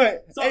seen it. Mate,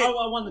 So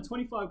I won the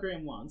 25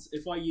 grand once.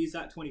 If I use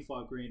that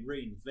 25 grand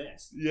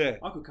reinvest, yeah,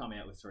 I could come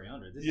out with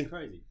 300. This is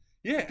crazy.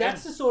 Yeah,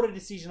 that's the sort of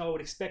decision I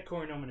would expect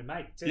Corey Norman to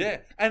make too.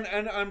 Yeah, and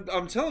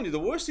I'm telling you, the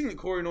worst thing that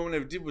Corey Norman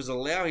ever did was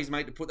allow his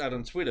mate to put that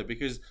on Twitter,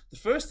 because the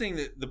first thing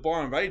that the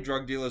Byron Bay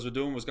drug dealers were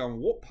doing was going,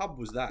 "What pub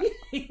was that?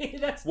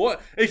 That's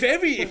what if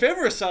ever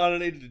Asada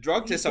needed a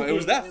drug test? It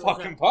was that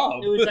fucking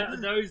pub. It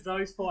was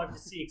those 5 to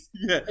 6.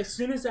 Yeah. As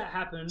soon as that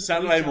happened,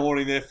 Saturday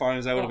morning, their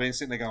phones, they would have been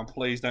sitting there going,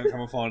 "Please don't come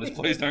and find us.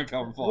 Please don't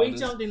come and find us." We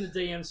jumped in the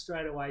DM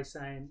straight away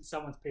saying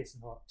someone's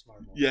pissing hot tomorrow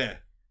morning. Yeah.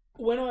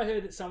 When I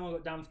heard that someone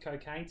got done with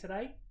cocaine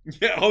today,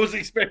 yeah, I was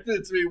expecting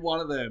it to be one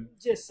of them.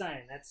 Just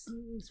saying, that's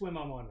where my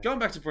mind went. Going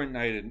back to Brent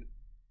Naden,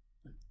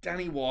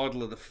 Danny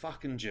Weidler, the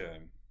fucking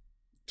germ,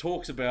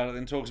 talks about it,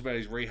 then talks about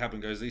his rehab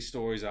and goes, "These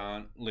stories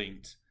aren't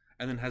linked,"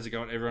 and then has a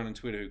go at everyone on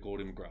Twitter who called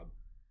him a grub.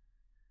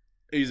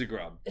 He's a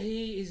grub.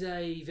 He is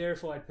a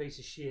verified piece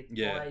of shit.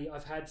 Yeah,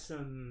 I've had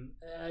some.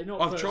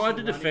 I've tried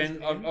to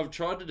defend. I've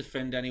tried to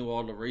defend Danny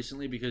Weidler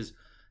recently because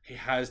he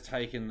has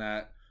taken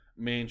that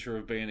mantra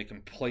of being a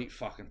complete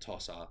fucking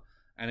tosser,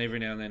 and every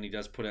now and then he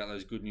does put out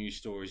those good news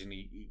stories, and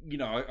he,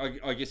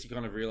 I guess he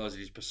kind of realised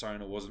that his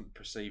persona wasn't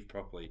perceived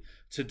properly.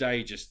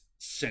 Today just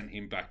sent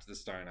him back to the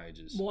Stone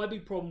Ages. My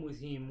big problem with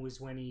him was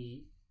when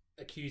he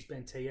accused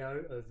Ben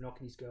Teo of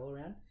knocking his girl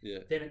around. Yeah.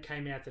 Then it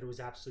came out that it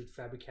was absolute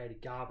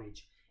fabricated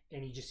garbage,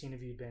 and he just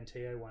interviewed Ben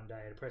Teo one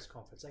day at a press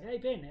conference, like, "Hey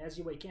Ben, how's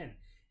your weekend?"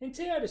 And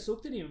Teo just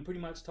looked at him and pretty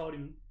much told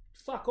him,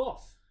 "Fuck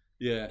off."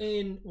 Yeah.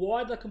 And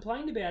Weidler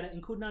complained about it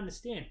and couldn't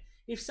understand.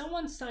 If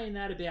someone's saying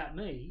that about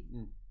me,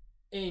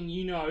 and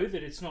you know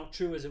that it's not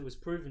true as it was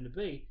proven to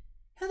be,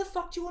 how the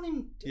fuck do you want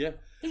him?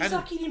 He's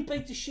lucky he didn't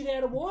beat the shit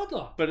out of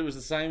Weidler. But it was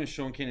the same as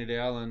Sean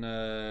Kennedy-Dale and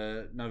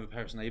Nova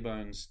Paris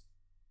Kneebone's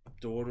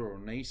daughter or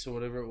niece or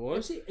whatever it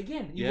was.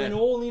 Again, he went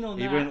all in on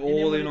that. He went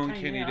all in on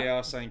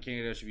Kennedy-Dale, saying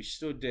Kennedy-Dale should be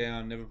stood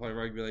down, never play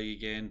rugby league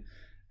again,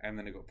 and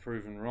then it got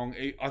proven wrong.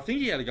 I think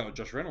he had to go with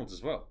Josh Reynolds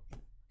as well.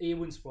 It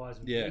wouldn't surprise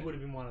me. Yeah. He would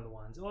have been one of the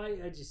ones.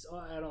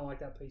 I don't like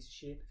that piece of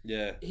shit.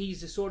 Yeah.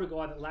 He's the sort of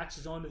guy that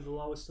latches on to the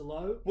lowest of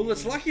low. Well,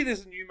 it's lucky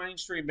there's a new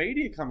mainstream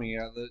media coming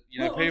out that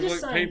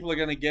people are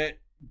going to get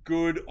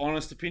good,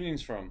 honest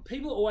opinions from.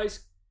 People are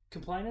always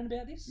complaining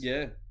about this.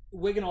 Yeah.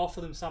 We're going to offer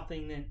them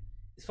something that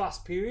is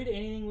fast period,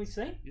 anything we've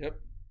seen.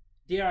 Yep.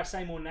 Dare I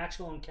say more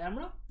natural on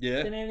camera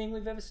than anything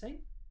we've ever seen.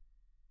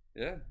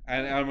 Yeah.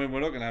 And I mean,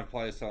 we're not going to have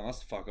players telling us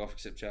to fuck off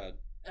except Chad.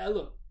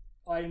 Look,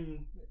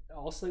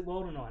 I'll sleep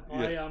well tonight.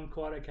 Yeah. I am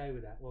quite okay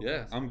with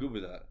that. I'm good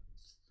with that.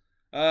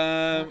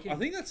 I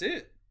think that's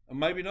it.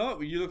 Maybe not.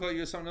 You look like you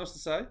got something else to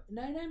say.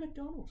 No,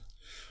 McDonald.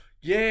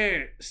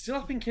 Yeah, still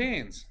up in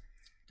Cairns.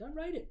 Don't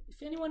rate it.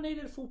 If anyone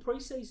needed a full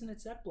preseason,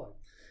 it's that bloke.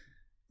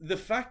 The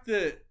fact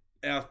that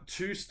our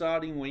 2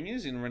 starting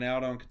wingers in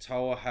Ronaldo and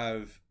Katoa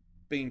have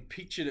been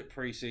pictured at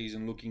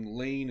preseason looking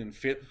lean and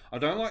fit. I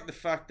don't like the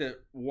fact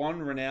that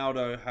 1,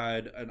 Ronaldo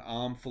had an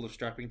arm full of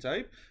strapping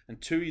tape,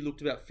 and 2, he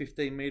looked about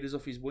 15 metres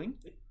off his wing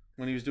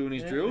when he was doing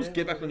his drills.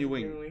 Get back on your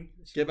wing.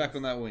 Get back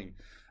on that wing.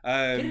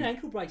 Get an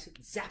ankle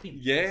bracelet, zap him.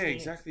 Yeah,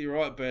 exactly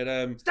right.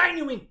 But stay in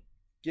your wing.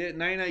 Yeah,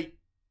 Nene,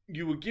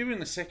 you were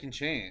given a second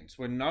chance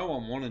when no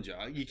one wanted you.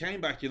 You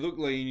came back, you looked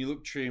lean, you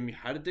looked trim, you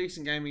had a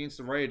decent game against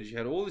the Raiders, you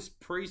had all this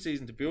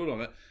preseason to build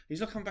on it. He's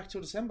not coming back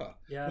till December.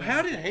 Yeah, well,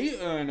 how did he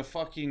earn a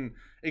fucking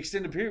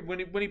extended period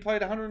when he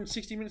played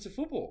 160 minutes of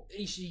football?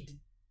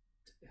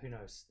 Who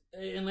knows?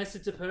 Unless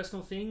it's a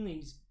personal thing,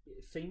 he's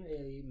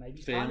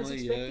maybe partner's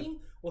expecting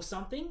or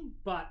something.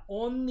 But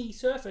on the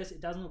surface,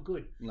 it doesn't look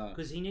good. No,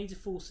 because he needs a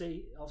full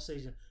off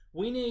season.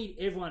 We need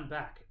everyone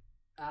back.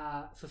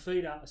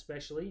 Fafita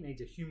especially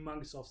needs a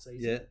humongous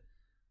off-season. Yeah.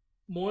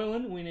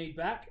 Moylan, we need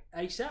back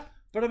ASAP.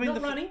 But I mean,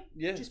 Not running,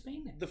 yeah. just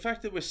being there. The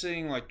fact that we're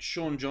seeing like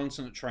Sean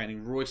Johnson at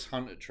training, Royce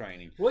Hunt at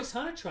training. Royce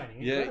Hunter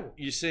training, incredible.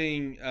 Yeah, you're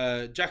seeing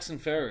Jackson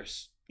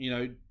Ferris,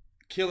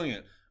 killing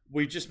it.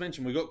 We just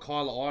mentioned we got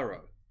Kyler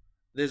Iro.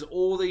 There's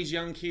all these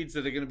young kids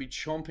that are going to be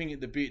chomping at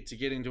the bit to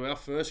get into our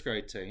first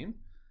grade team,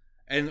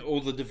 and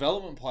all the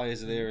development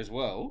players are there as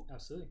well.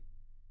 Absolutely.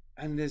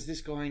 And there's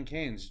this guy in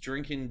Cairns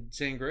drinking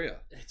sangria.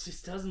 It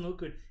just doesn't look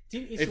good.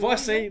 If I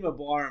see him at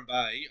Byron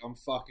Bay, I'm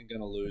fucking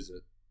going to lose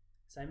it.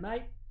 So,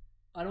 mate,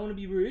 I don't want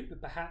to be rude,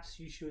 but perhaps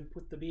you should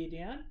put the beer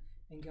down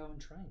and go and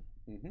train.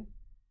 Mm-hmm.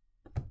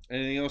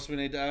 Anything else we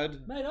need to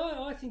add? Mate,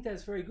 I think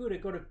that's very good.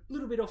 It got a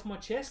little bit off my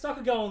chest. I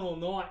could go on all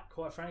night,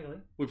 quite frankly.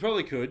 We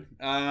probably could,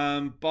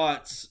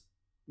 but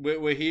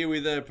we're here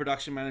with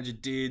production manager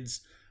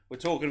Dids. We're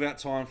talking about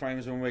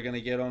timeframes when we're going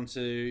to get onto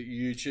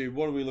YouTube.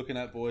 What are we looking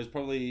at, boys?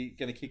 Probably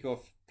going to kick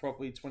off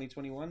properly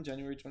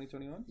January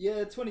 2021?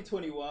 Yeah,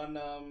 2021.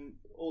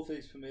 All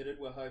things permitted,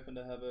 we're hoping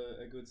to have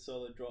a good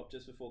solid drop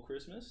just before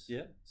Christmas.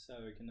 Yeah. So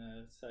we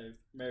can say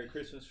Merry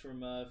Christmas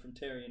from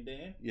Terry and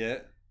Dan. Yeah.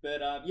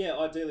 But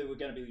ideally we're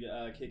going to be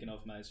kicking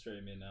off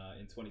mainstream in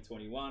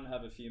 2021.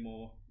 Have a few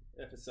more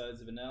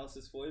episodes of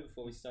analysis for you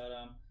before we start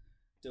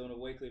doing a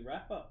weekly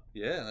wrap up.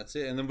 Yeah, that's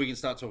it. And then we can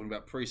start talking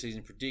about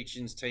preseason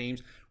predictions,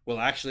 teams. We'll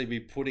actually be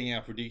putting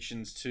our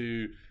predictions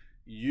to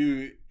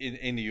you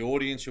in the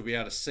audience. You'll be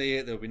able to see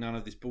it. There'll be none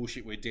of this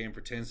bullshit where Dan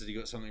pretends that he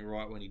got something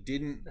right when he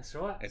didn't. That's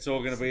right. It's all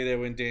going to be there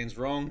when Dan's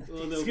wrong.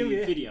 Well, there'll be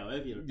video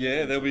evidence.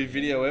 Yeah, there'll be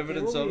video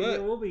evidence of it.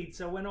 There will be.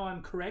 So when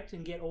I'm correct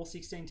and get all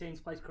 16 teams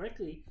placed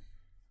correctly,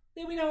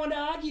 there'll be no one to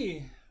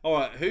argue. All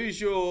right, who's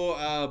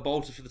your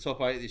bolter for the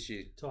top 8 this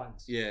year?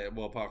 Titans. Yeah,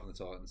 well, apart from the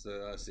Titans,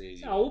 that's the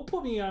easy. No,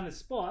 put me on the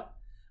spot.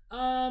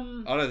 I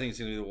don't think it's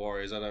going to be the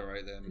Warriors. I don't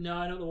rate them.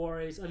 No, not the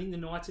Warriors. I think the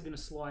Knights are going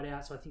to slide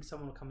out, so I think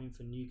someone will come in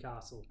for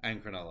Newcastle.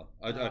 And Cronulla.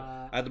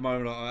 At the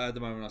moment,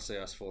 I see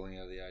us falling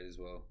out of the 8 as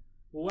well.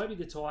 Well, it won't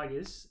be the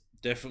Tigers.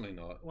 Definitely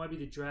not. It won't be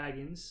the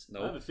Dragons.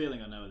 I have a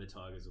feeling I know where the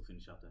Tigers will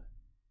finish up there.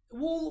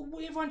 Well,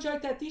 everyone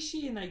joked that this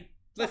year, and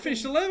they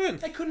finished 11th.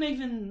 They couldn't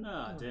even.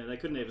 Oh, damn! They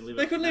couldn't even live.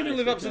 They couldn't even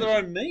live up to their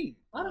own mean.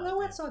 I don't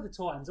know outside the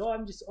Titans.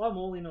 I'm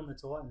all in on the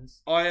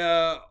Titans.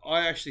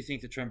 I actually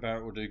think that Trent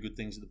Barrett will do good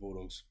things at the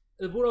Bulldogs.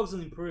 The Bulldogs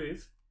will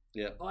improve.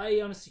 Yeah.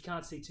 I honestly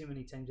can't see too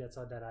many teams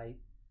outside that 8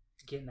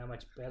 getting that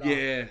much better.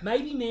 Yeah.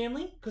 Maybe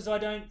Manly, because I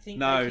don't think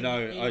No, they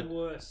can get any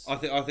worse. I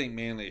think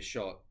Manly is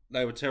shot.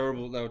 They were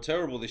terrible. They were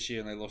terrible this year,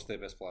 and they lost their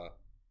best player.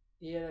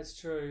 Yeah, that's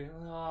true.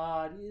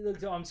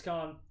 Look, I'm just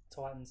going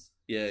Titans.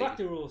 Yeah. Fuck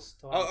the rules.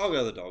 Titans. I'll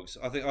go the Dogs.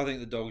 I think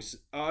the Dogs.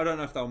 I don't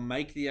know if they'll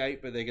make the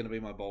 8, but they're going to be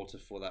my bolter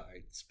for that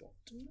 8th spot.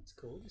 That's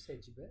cool. Just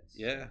hedge your bets.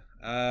 Yeah.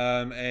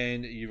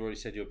 And you've already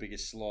said your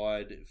biggest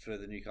slide for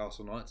the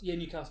Newcastle Knights. Yeah,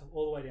 Newcastle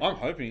all the way down. I'm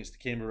hoping it's the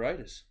Canberra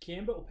Raiders.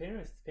 Canberra or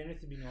Penrith?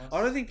 Penrith would be nice.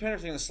 I don't think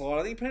Penrith are going to slide.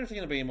 I think Penrith are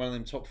going to be in one of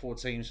them top 4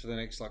 teams for the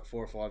next 4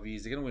 or 5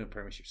 years. They're going to win a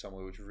premiership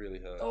somewhere, which really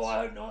hurts. Oh, I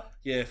hope not.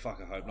 Yeah, fuck,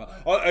 I hope not.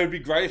 It would be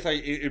great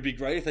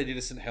if they did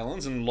a St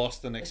Helens and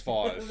lost the next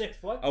 5.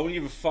 I wouldn't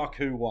give a fuck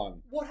who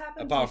won. What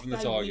happens apart if from the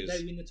they Tigers?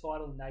 They win the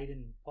title and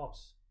Naden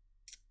pops?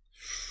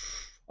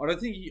 I don't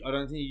think.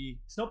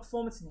 It's not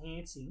performance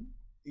enhancing.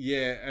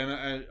 Yeah,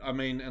 and I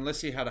mean,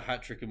 unless he had a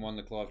hat trick and won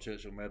the Clive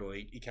Churchill medal,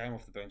 he came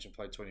off the bench and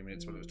played 20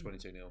 minutes when it was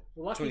 22-0.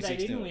 Well, lucky they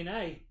didn't win,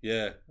 eh?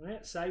 Yeah.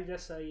 That saved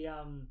us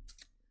a.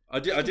 I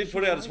did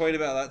put out a tweet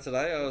about that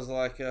today. I was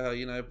like,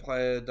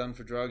 player done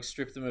for drugs,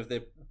 strip them of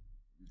their.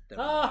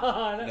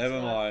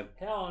 Never mind.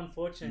 How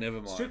unfortunate. Never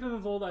mind. Strip them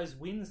of all those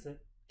wins that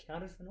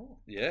counted for North.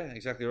 Yeah,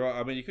 exactly right.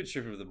 I mean, you could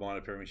strip them of the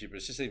minor premiership, but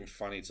it's just even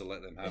funny to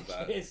let them have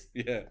that. Yes.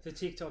 Yeah. The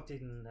TikTok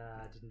didn't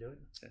do it.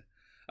 Yeah.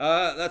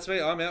 That's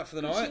me. I'm out for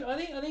the night.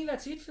 I think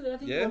that's it for the. I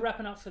think we're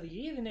wrapping up for the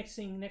year. The next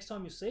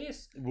time you'll see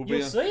us,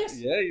 you'll see us.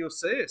 Yeah, you'll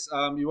see us.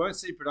 You won't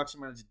see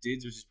production manager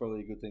Dids, which is probably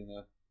a good thing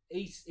though.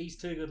 He's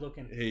too good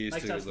looking. He is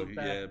makes too us good looking.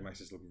 look bad. Yeah, it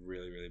makes us look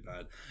really, really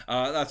bad.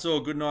 That's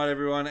all. Good night,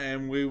 everyone,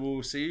 and we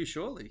will see you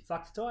shortly.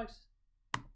 Fuck the Tigers.